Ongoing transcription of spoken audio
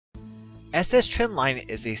SS Trendline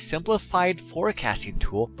is a simplified forecasting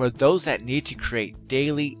tool for those that need to create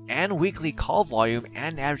daily and weekly call volume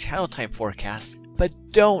and average handle time forecasts, but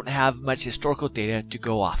don't have much historical data to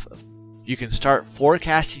go off of. You can start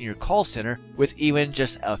forecasting your call center with even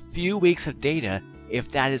just a few weeks of data if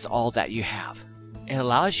that is all that you have. It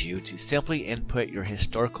allows you to simply input your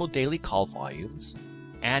historical daily call volumes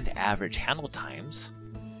and average handle times,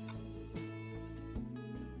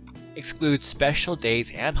 exclude special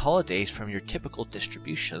days and holidays from your typical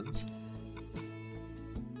distributions,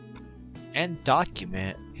 and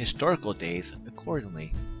document historical days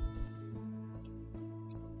accordingly.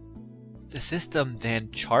 The system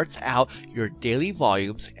then charts out your daily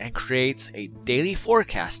volumes and creates a daily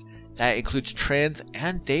forecast that includes trends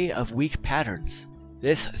and day-of-week patterns.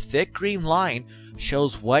 This thick green line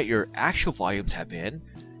shows what your actual volumes have been,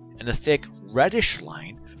 and the thick reddish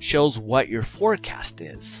line shows what your forecast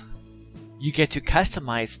is. You get to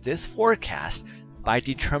customize this forecast by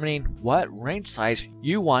determining what range size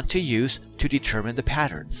you want to use to determine the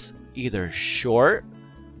patterns, either short,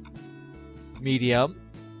 medium,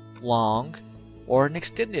 long, or an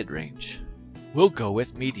extended range. We'll go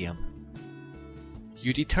with medium.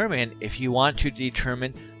 You determine if you want to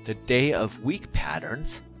determine the day of week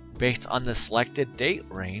patterns based on the selected date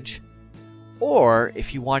range, or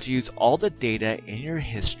if you want to use all the data in your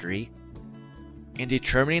history in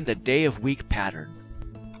determining the day of week pattern.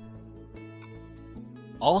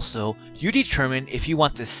 Also, you determine if you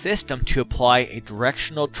want the system to apply a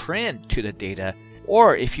directional trend to the data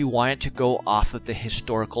or if you want it to go off of the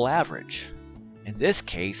historical average. In this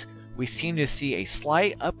case, we seem to see a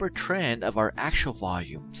slight upward trend of our actual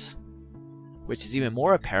volumes, which is even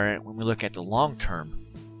more apparent when we look at the long term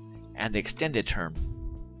and the extended term.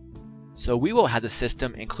 So we will have the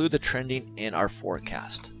system include the trending in our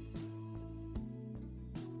forecast.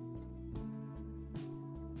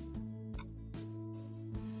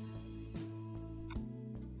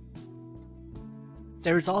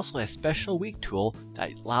 There is also a special week tool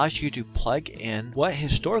that allows you to plug in what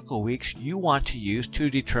historical weeks you want to use to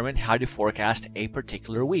determine how to forecast a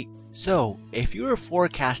particular week. So, if you are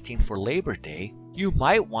forecasting for Labor Day, you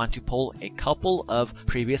might want to pull a couple of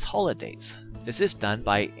previous holidays. This is done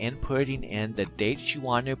by inputting in the dates you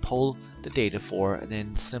want to pull the data for and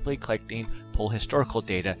then simply clicking Pull Historical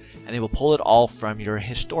Data, and it will pull it all from your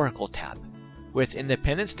Historical tab. With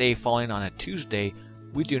Independence Day falling on a Tuesday,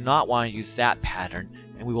 we do not want to use that pattern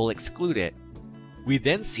and we will exclude it. We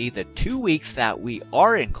then see the 2 weeks that we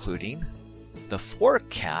are including, the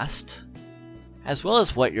forecast, as well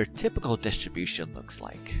as what your typical distribution looks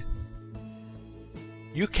like.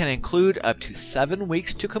 You can include up to 7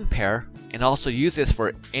 weeks to compare and also use this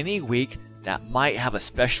for any week that might have a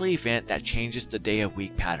special event that changes the day of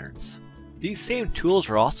week patterns. These same tools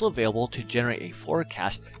are also available to generate a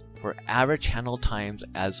forecast for average handle times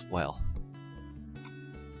as well.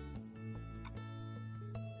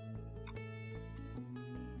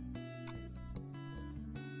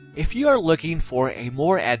 If you are looking for a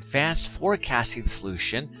more advanced forecasting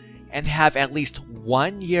solution and have at least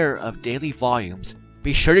 1 year of daily volumes,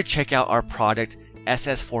 be sure to check out our product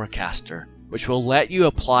SS Forecaster, which will let you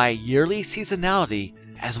apply yearly seasonality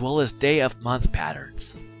as well as day-of-month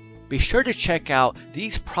patterns. Be sure to check out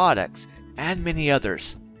these products and many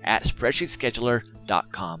others at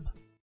spreadsheetscheduler.com.